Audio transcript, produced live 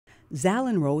Zal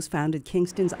and Rose founded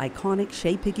Kingston's iconic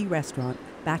Chez Piggy restaurant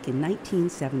back in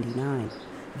 1979,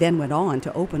 then went on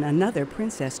to open another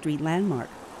Princess Street landmark,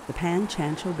 the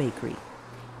Chancho Bakery.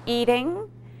 Eating,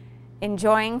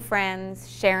 enjoying friends,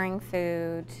 sharing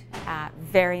food,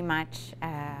 very much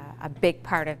a big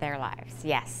part of their lives,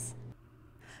 yes.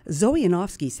 Zoe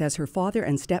Yanovsky says her father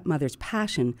and stepmother's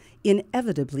passion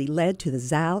inevitably led to the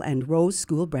Zal and Rose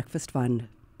School Breakfast Fund.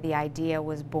 The idea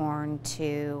was born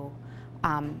to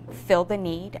fill the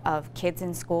need of kids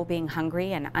in school being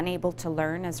hungry and unable to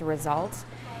learn as a result,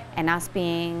 and us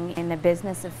being in the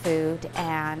business of food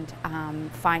and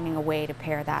finding a way to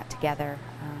pair that together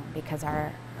because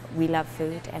we love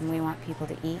food and we want people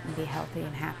to eat and be healthy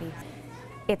and happy.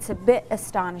 It's a bit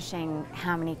astonishing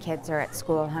how many kids are at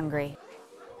school hungry.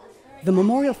 The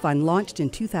Memorial Fund, launched in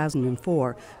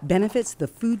 2004, benefits the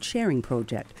Food Sharing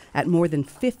Project at more than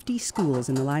 50 schools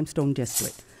in the Limestone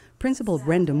District. Principal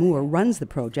Brenda Moore runs the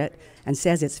project and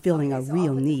says it's filling a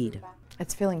real need.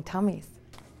 It's filling tummies.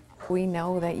 We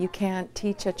know that you can't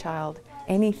teach a child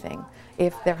anything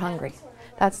if they're hungry.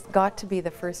 That's got to be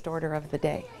the first order of the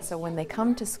day. So when they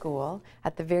come to school,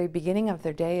 at the very beginning of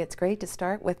their day, it's great to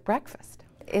start with breakfast.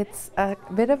 It's a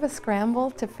bit of a scramble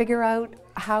to figure out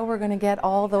how we're going to get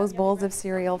all those bowls of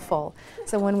cereal full.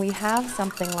 So when we have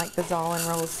something like the Zal and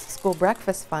Rose School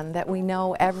Breakfast Fund that we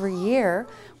know every year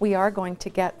we are going to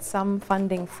get some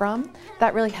funding from,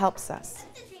 that really helps us.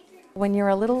 When you're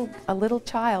a little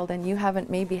child and you haven't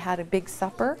maybe had a big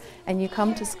supper and you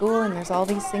come to school and there's all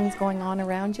these things going on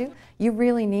around you, you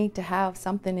really need to have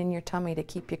something in your tummy to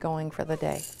keep you going for the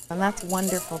day. And that's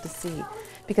wonderful to see,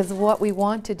 because what we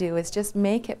want to do is just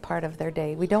make it part of their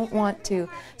day. We don't want to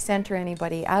center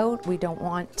anybody out. We don't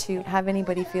want to have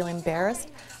anybody feel embarrassed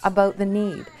about the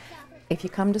need. If you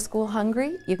come to school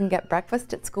hungry, you can get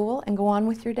breakfast at school and go on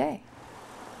with your day.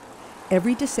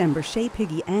 Every December, Chez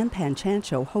Piggy and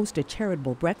Chancho host a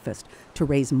charitable breakfast to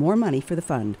raise more money for the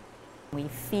fund. We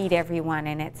feed everyone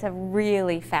and it's a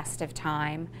really festive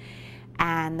time,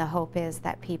 and the hope is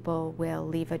that people will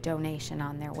leave a donation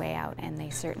on their way out, and they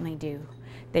certainly do.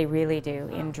 They really do,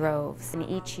 in droves. And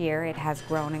each year it has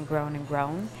grown and grown and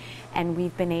grown, and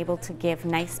we've been able to give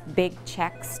nice big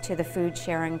checks to the Food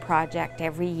Sharing Project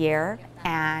every year.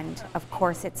 And of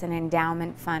course it's an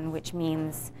endowment fund, which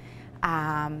means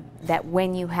that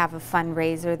when you have a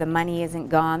fundraiser, the money isn't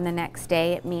gone the next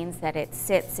day. It means that it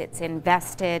sits, it's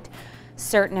invested,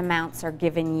 certain amounts are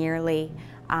given yearly,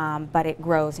 but it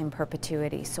grows in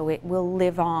perpetuity, so it will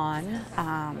live on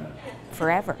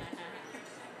forever.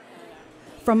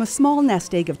 From a small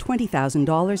nest egg of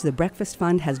 $20,000, the Breakfast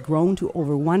Fund has grown to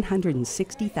over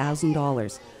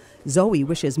 $160,000. Zoe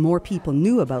wishes more people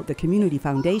knew about the Community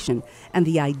Foundation and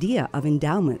the idea of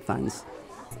endowment funds.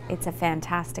 It's a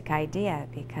fantastic idea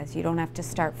because you don't have to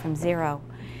start from zero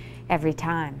every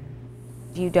time.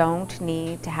 You don't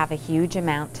need to have a huge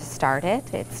amount to start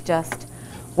it. It's just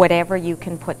whatever you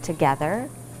can put together,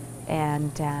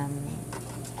 and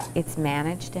it's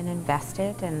managed and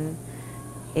invested and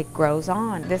it grows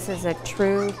on. This is a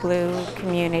true blue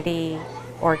community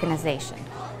organization.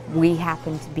 We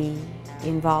happen to be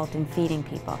involved in feeding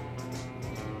people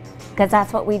because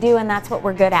that's what we do and that's what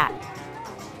we're good at.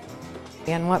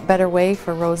 And what better way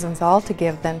for Rose and Zal to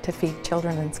give than to feed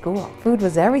children in school? Food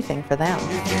was everything for them.